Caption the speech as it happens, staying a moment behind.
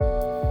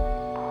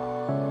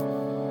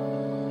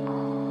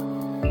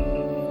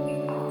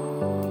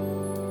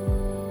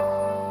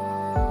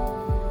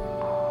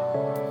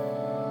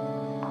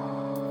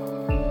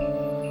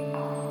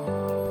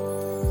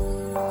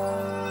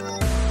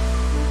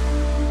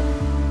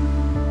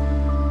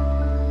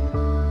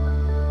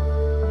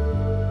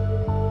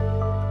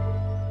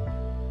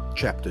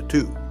Chapter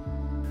 2.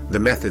 The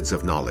Methods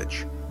of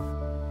Knowledge.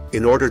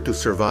 In order to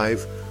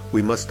survive,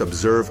 we must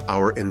observe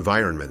our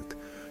environment,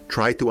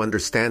 try to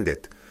understand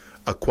it,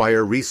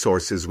 acquire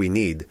resources we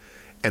need,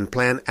 and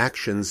plan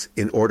actions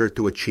in order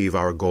to achieve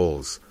our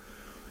goals.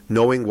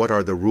 Knowing what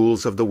are the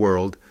rules of the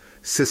world,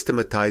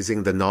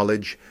 systematizing the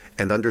knowledge,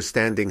 and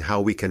understanding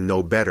how we can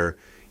know better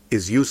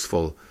is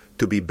useful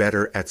to be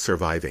better at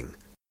surviving.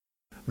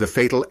 The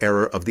fatal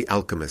error of the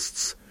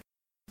alchemists.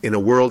 In a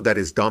world that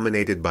is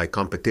dominated by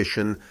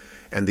competition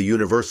and the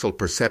universal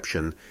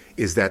perception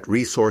is that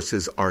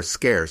resources are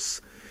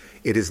scarce,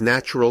 it is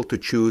natural to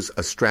choose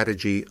a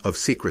strategy of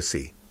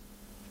secrecy.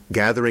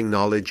 Gathering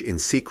knowledge in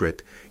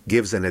secret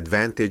gives an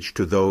advantage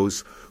to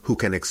those who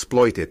can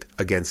exploit it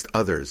against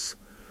others.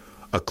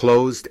 A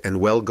closed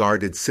and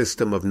well-guarded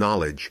system of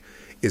knowledge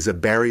is a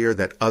barrier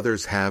that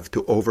others have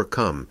to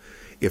overcome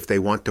if they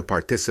want to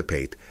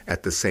participate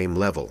at the same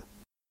level.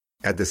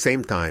 At the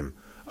same time,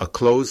 a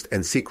closed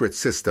and secret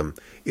system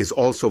is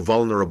also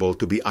vulnerable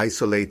to be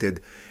isolated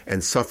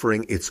and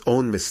suffering its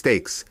own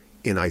mistakes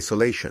in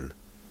isolation.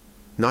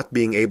 Not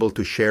being able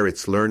to share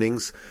its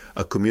learnings,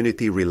 a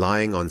community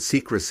relying on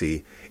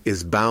secrecy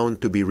is bound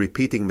to be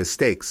repeating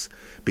mistakes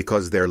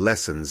because their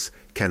lessons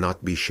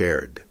cannot be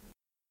shared.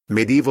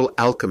 Medieval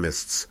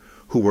alchemists,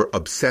 who were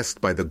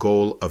obsessed by the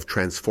goal of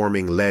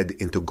transforming lead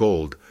into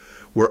gold,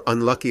 were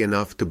unlucky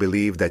enough to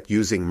believe that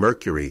using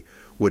mercury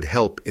would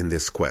help in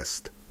this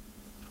quest.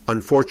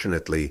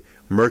 Unfortunately,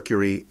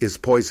 mercury is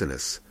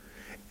poisonous.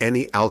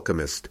 Any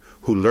alchemist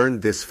who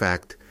learned this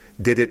fact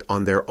did it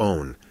on their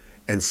own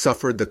and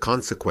suffered the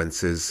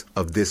consequences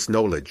of this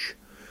knowledge.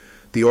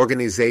 The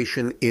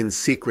organization in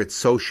secret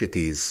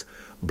societies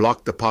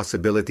blocked the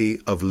possibility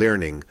of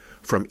learning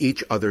from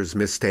each other's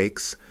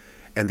mistakes,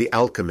 and the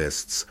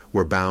alchemists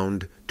were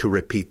bound to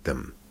repeat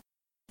them.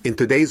 In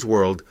today's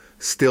world,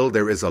 still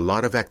there is a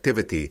lot of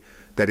activity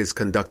that is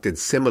conducted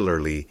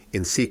similarly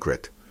in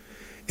secret.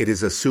 It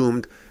is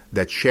assumed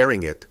that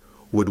sharing it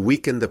would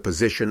weaken the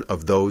position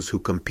of those who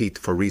compete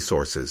for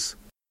resources.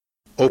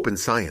 Open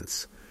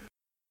science.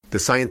 The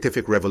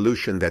scientific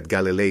revolution that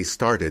Galilei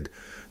started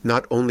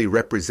not only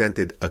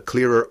represented a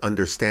clearer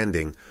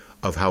understanding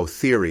of how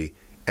theory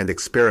and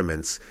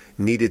experiments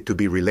needed to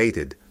be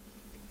related,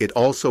 it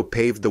also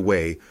paved the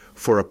way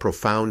for a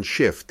profound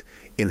shift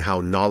in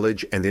how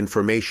knowledge and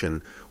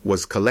information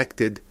was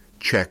collected,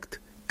 checked,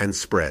 and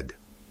spread.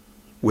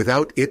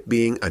 Without it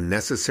being a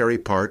necessary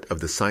part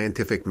of the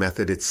scientific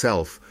method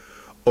itself,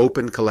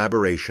 open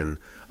collaboration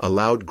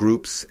allowed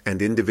groups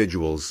and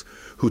individuals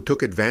who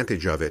took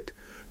advantage of it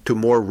to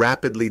more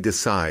rapidly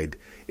decide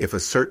if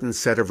a certain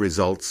set of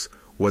results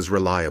was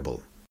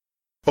reliable.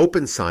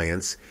 Open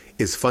science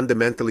is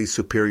fundamentally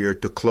superior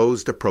to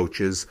closed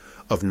approaches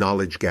of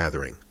knowledge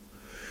gathering.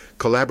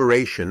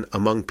 Collaboration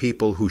among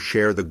people who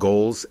share the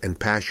goals and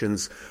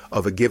passions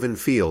of a given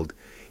field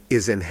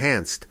is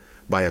enhanced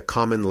by a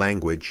common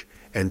language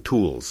and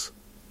tools.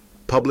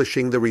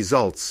 Publishing the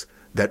results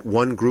that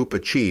one group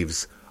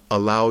achieves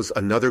allows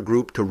another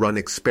group to run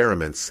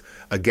experiments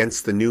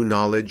against the new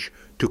knowledge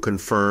to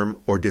confirm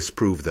or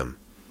disprove them.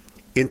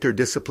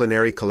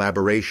 Interdisciplinary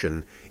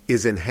collaboration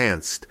is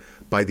enhanced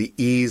by the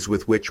ease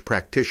with which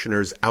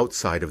practitioners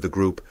outside of the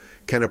group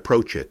can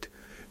approach it,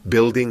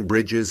 building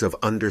bridges of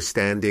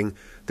understanding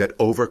that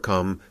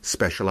overcome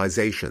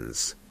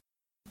specializations.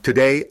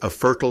 Today, a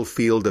fertile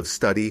field of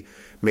study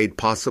made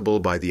possible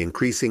by the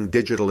increasing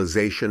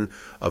digitalization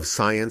of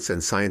science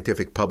and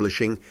scientific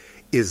publishing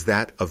is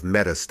that of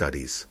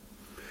meta-studies.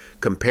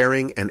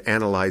 Comparing and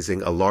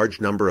analyzing a large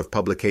number of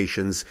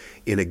publications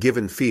in a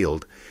given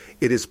field,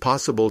 it is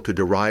possible to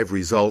derive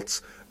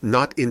results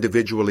not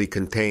individually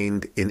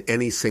contained in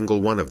any single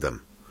one of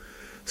them.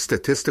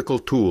 Statistical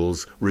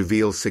tools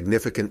reveal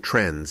significant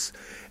trends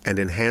and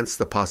enhance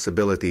the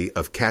possibility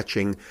of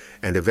catching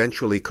and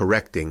eventually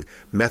correcting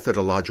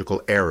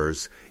methodological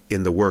errors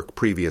in the work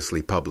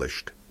previously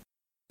published.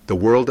 The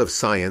world of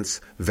science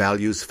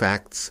values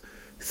facts,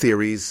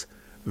 theories,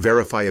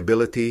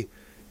 verifiability,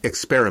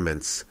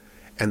 experiments,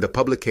 and the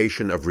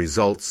publication of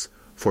results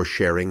for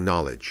sharing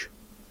knowledge.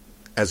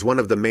 As one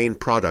of the main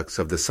products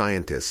of the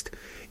scientist,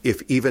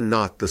 if even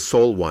not the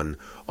sole one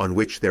on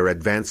which their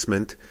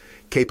advancement,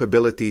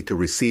 capability to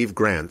receive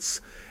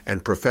grants,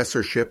 and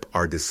professorship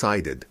are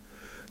decided,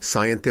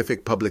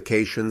 scientific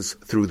publications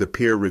through the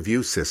peer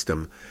review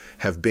system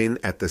have been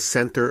at the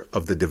center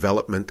of the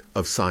development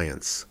of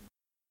science.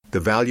 The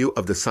value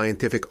of the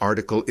scientific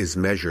article is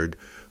measured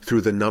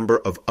through the number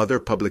of other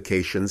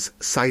publications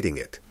citing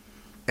it,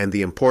 and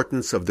the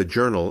importance of the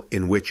journal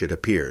in which it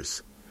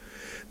appears.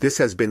 This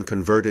has been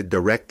converted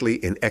directly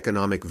in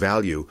economic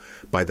value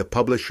by the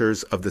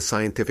publishers of the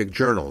scientific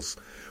journals,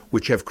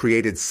 which have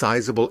created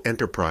sizable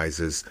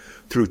enterprises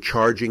through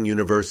charging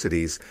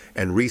universities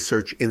and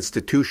research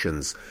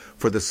institutions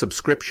for the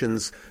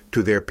subscriptions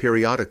to their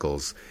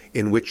periodicals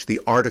in which the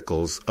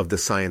articles of the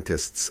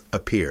scientists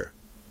appear.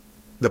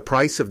 The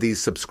price of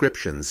these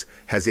subscriptions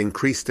has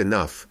increased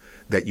enough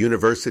that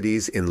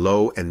universities in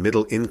low and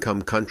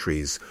middle-income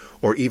countries,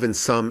 or even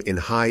some in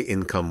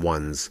high-income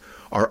ones,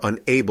 are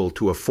unable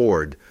to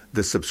afford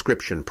the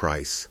subscription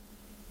price.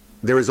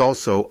 There is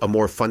also a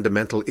more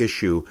fundamental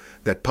issue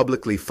that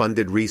publicly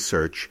funded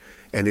research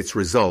and its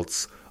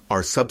results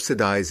are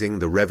subsidizing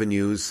the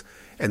revenues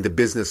and the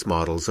business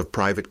models of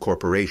private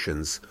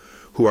corporations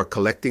who are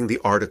collecting the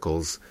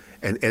articles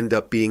and end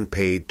up being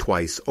paid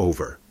twice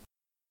over.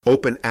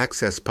 Open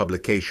access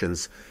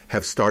publications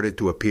have started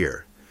to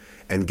appear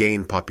and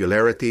gain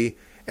popularity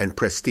and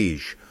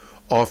prestige,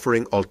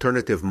 offering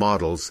alternative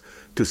models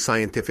to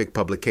scientific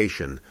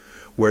publication,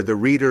 where the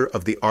reader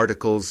of the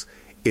articles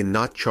is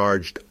not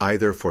charged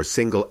either for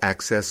single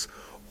access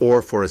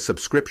or for a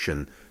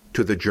subscription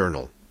to the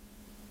journal.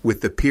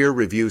 With the peer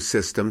review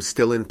system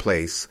still in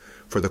place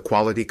for the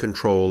quality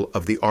control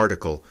of the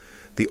article,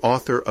 the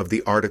author of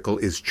the article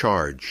is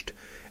charged,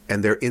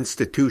 and their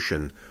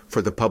institution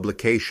for the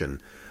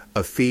publication,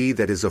 a fee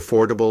that is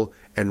affordable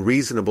and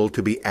reasonable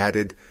to be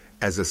added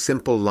as a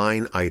simple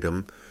line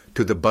item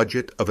to the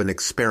budget of an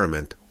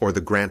experiment or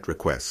the grant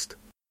request.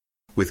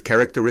 With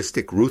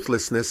characteristic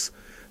ruthlessness,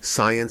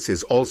 science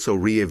is also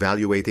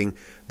re-evaluating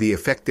the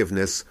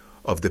effectiveness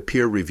of the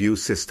peer review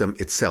system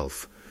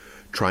itself,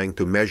 trying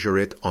to measure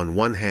it on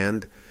one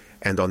hand,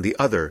 and on the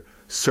other,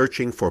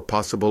 searching for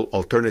possible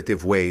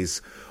alternative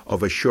ways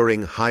of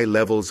assuring high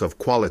levels of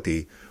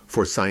quality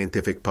for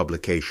scientific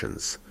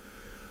publications.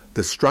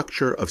 The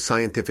structure of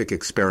scientific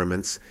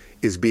experiments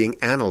is being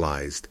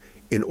analyzed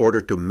in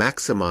order to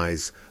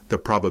maximize the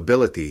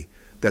probability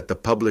that the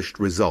published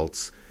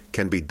results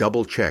can be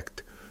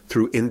double-checked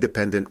through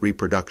independent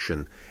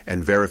reproduction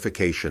and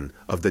verification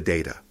of the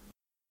data.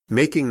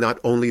 Making not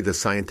only the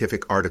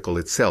scientific article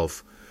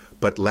itself,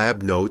 but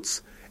lab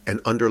notes and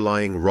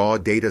underlying raw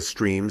data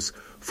streams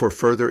for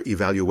further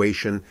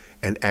evaluation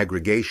and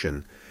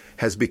aggregation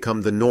has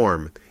become the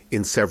norm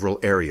in several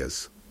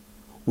areas.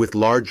 With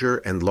larger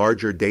and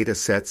larger data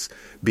sets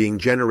being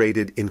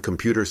generated in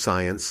computer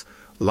science,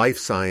 life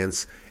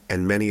science,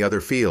 and many other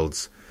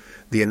fields,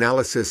 the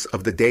analysis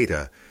of the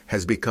data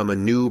has become a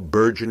new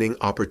burgeoning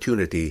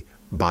opportunity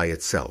by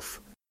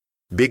itself.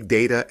 Big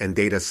data and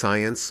data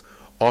science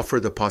offer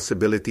the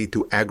possibility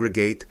to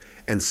aggregate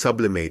and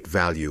sublimate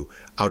value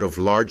out of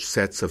large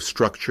sets of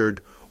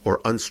structured or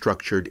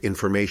unstructured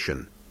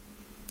information.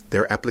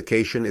 Their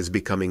application is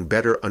becoming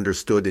better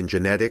understood in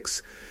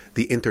genetics,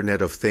 the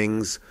Internet of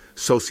Things,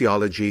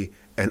 sociology,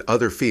 and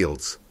other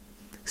fields.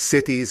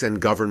 Cities and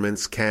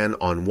governments can,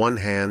 on one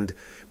hand,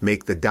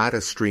 make the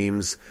data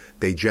streams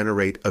they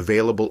generate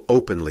available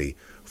openly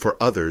for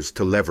others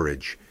to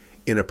leverage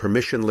in a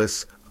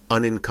permissionless,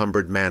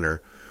 unencumbered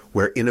manner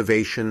where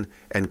innovation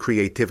and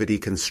creativity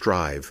can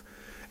strive,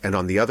 and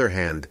on the other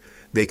hand,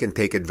 they can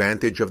take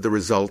advantage of the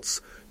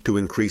results to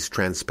increase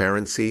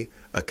transparency,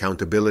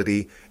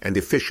 accountability, and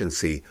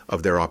efficiency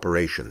of their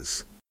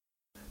operations.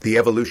 The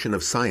evolution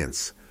of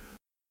science.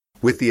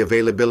 With the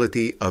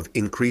availability of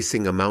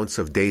increasing amounts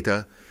of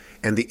data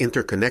and the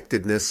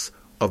interconnectedness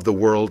of the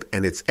world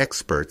and its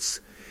experts,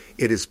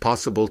 it is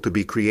possible to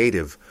be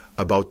creative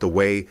about the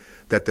way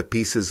that the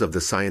pieces of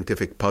the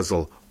scientific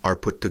puzzle are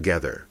put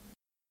together.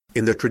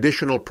 In the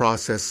traditional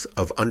process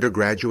of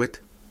undergraduate,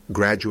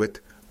 graduate,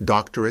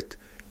 doctorate,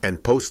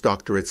 and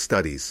postdoctorate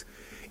studies,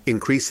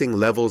 increasing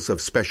levels of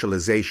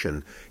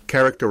specialization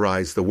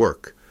characterize the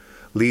work,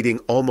 leading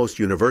almost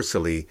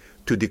universally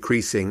to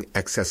decreasing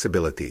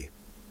accessibility.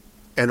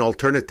 An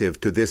alternative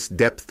to this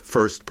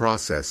depth-first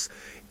process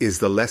is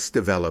the less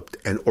developed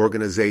and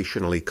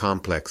organizationally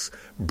complex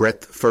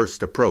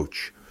breadth-first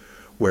approach,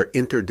 where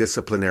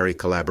interdisciplinary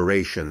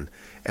collaboration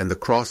and the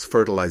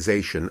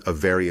cross-fertilization of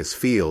various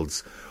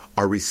fields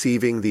are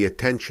receiving the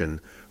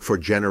attention for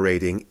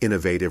generating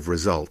innovative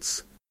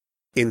results.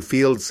 In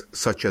fields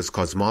such as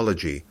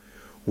cosmology,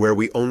 where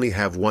we only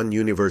have one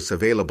universe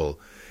available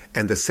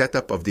and the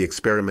setup of the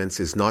experiments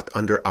is not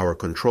under our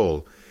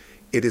control,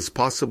 it is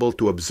possible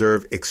to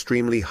observe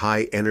extremely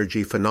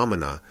high-energy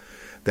phenomena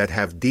that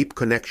have deep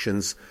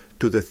connections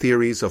to the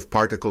theories of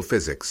particle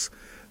physics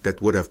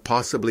that would have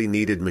possibly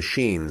needed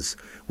machines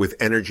with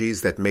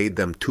energies that made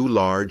them too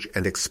large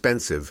and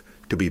expensive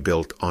to be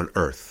built on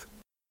Earth.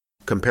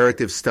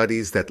 Comparative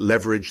studies that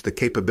leverage the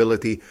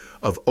capability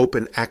of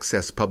open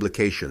access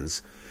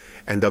publications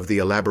and of the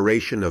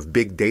elaboration of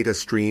big data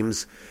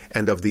streams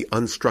and of the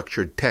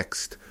unstructured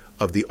text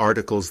of the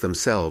articles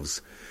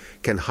themselves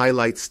can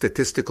highlight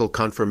statistical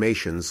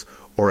confirmations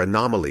or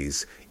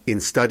anomalies in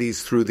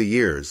studies through the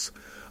years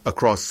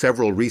across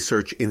several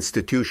research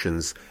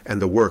institutions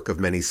and the work of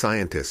many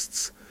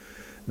scientists.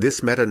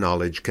 This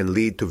meta-knowledge can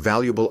lead to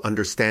valuable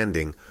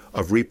understanding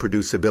of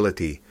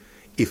reproducibility,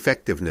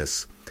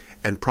 effectiveness,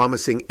 and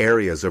promising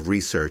areas of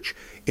research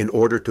in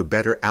order to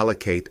better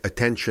allocate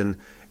attention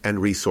and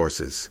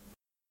resources.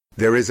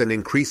 There is an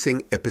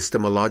increasing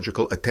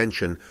epistemological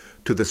attention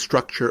to the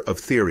structure of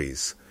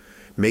theories,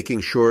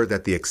 making sure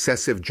that the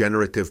excessive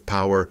generative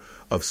power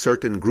of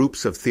certain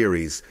groups of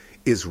theories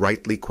is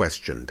rightly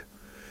questioned.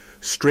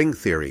 String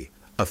theory,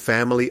 a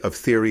family of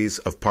theories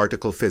of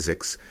particle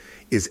physics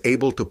is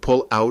able to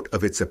pull out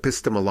of its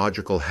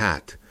epistemological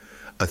hat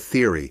a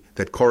theory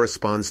that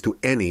corresponds to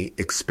any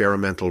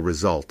experimental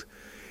result,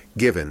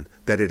 given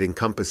that it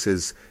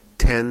encompasses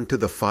 10 to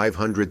the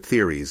 500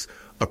 theories,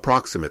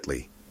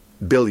 approximately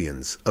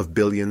billions of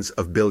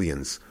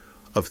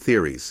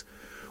theories,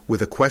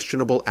 with a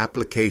questionable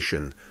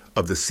application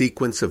of the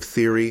sequence of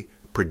theory,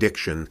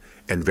 prediction,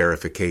 and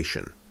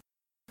verification.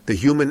 The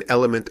human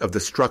element of the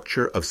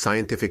structure of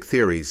scientific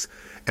theories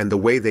and the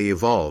way they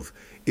evolve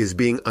is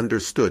being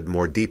understood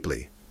more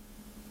deeply.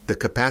 The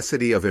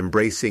capacity of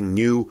embracing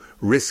new,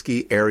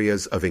 risky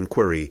areas of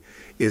inquiry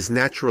is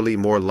naturally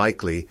more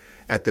likely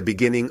at the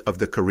beginning of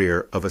the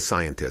career of a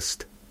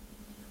scientist.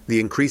 The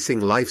increasing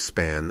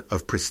lifespan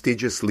of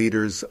prestigious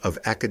leaders of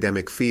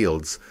academic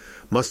fields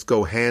must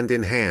go hand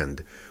in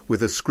hand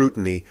with a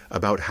scrutiny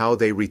about how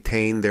they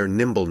retain their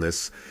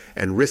nimbleness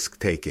and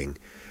risk-taking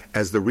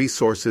as the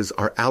resources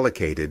are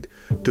allocated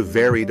to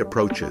varied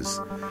approaches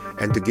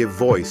and to give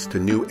voice to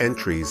new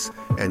entries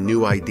and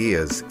new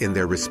ideas in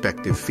their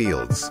respective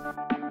fields.